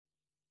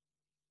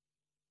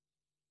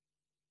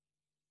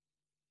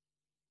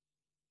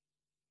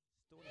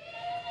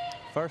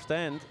First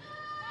end,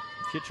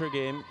 future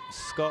game,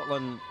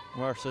 Scotland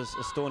versus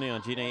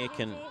Estonia. Gina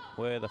Aiken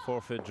with a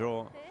forfeit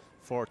draw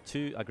for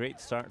 2. A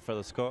great start for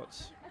the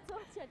Scots.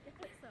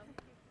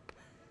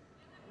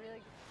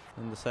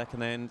 In the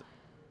second end,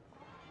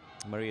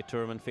 Maria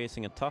Turman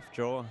facing a tough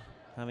draw,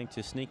 having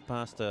to sneak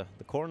past the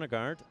corner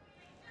guard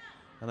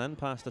and then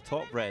past the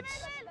top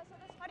reds.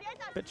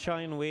 Bit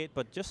shy in weight,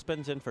 but just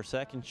spins in for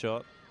second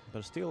shot.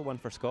 But still one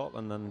for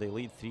Scotland, and they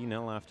lead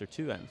 3-0 after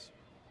 2 ends.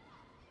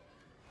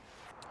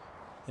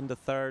 In the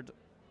third,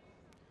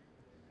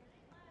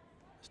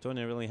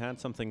 Estonia really had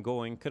something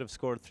going. Could have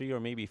scored 3 or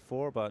maybe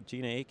 4, but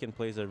Gina Aiken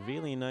plays a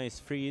really nice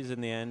freeze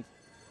in the end,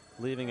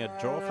 leaving a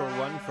draw for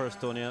 1 for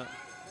Estonia.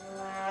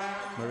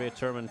 Maria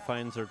Turman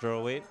finds her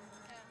draw weight.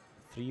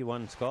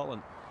 3-1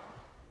 Scotland.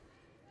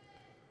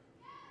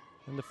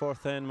 In the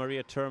fourth end,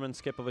 Maria Turman,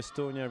 skip of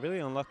Estonia, really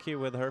unlucky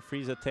with her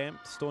freeze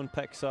attempt. Stone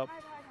picks up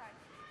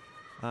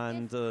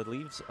and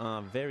leaves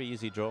a very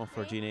easy draw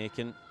for Gina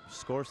Aiken.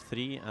 Scores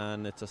 3,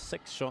 and it's a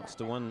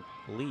 6-shots-to-1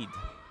 lead.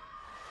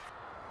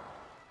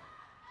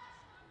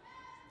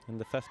 In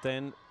the fifth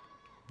end,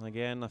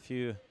 again a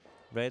few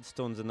red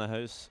stones in the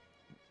house.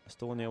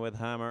 Estonia with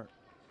hammer,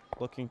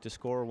 looking to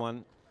score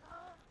 1,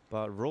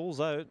 but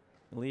rolls out,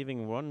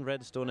 leaving 1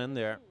 red stone in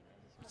there.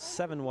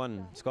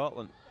 7-1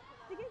 Scotland.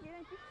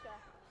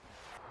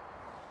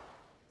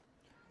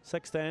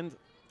 Sixth end,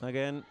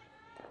 again,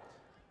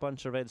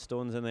 bunch of red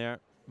stones in there.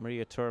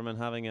 Maria Turman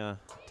having a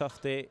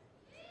tough day.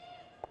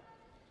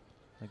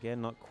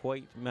 Again, not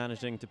quite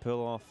managing to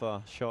pull off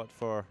a shot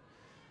for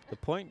the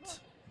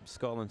point.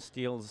 Scotland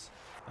steals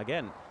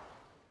again.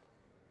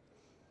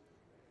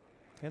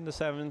 In the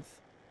seventh,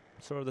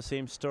 sort of the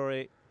same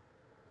story.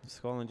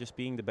 Scotland just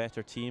being the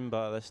better team,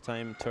 but this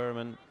time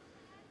Turman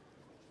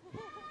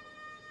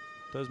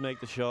does make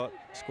the shot,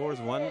 scores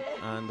 1,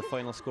 and the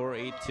final score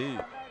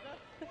 8-2.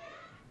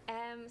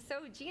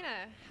 So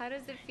Gina, how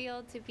does it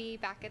feel to be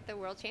back at the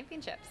World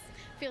Championships?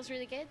 Feels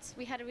really good.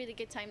 We had a really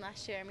good time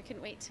last year and we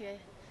couldn't wait to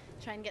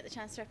try and get the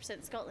chance to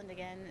represent Scotland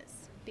again.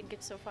 It's been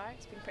good so far.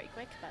 It's been pretty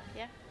quick, but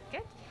yeah.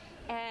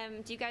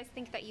 Good. Do you guys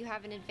think that you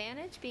have an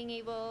advantage being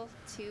able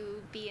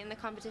to be in the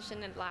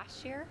competition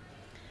last year?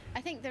 I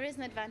think there is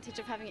an advantage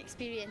of having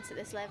experience at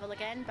this level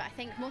again, but I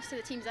think most of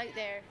the teams out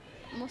there,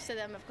 most of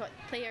them have got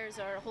players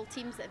or whole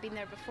teams that have been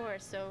there before,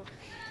 so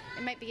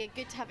it might be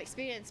good to have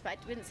experience, but I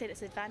wouldn't say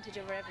it's an advantage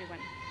over everyone.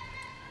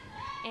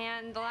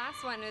 And the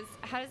last one is,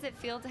 how does it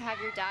feel to have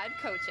your dad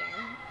coaching?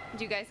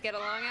 Do you guys get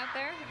along out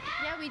there?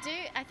 Yeah, we do.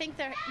 I think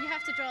you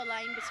have to draw a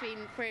line between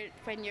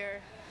when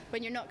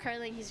you're not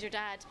curling, he's your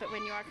dad, but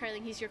when you are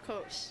curling, he's your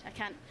coach. I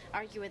can't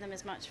argue with him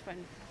as much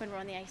when we're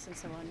on the ice and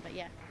so on, but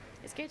yeah,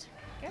 it's good.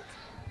 Good.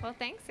 Well,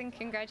 thanks and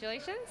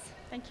congratulations.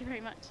 Thank you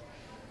very much.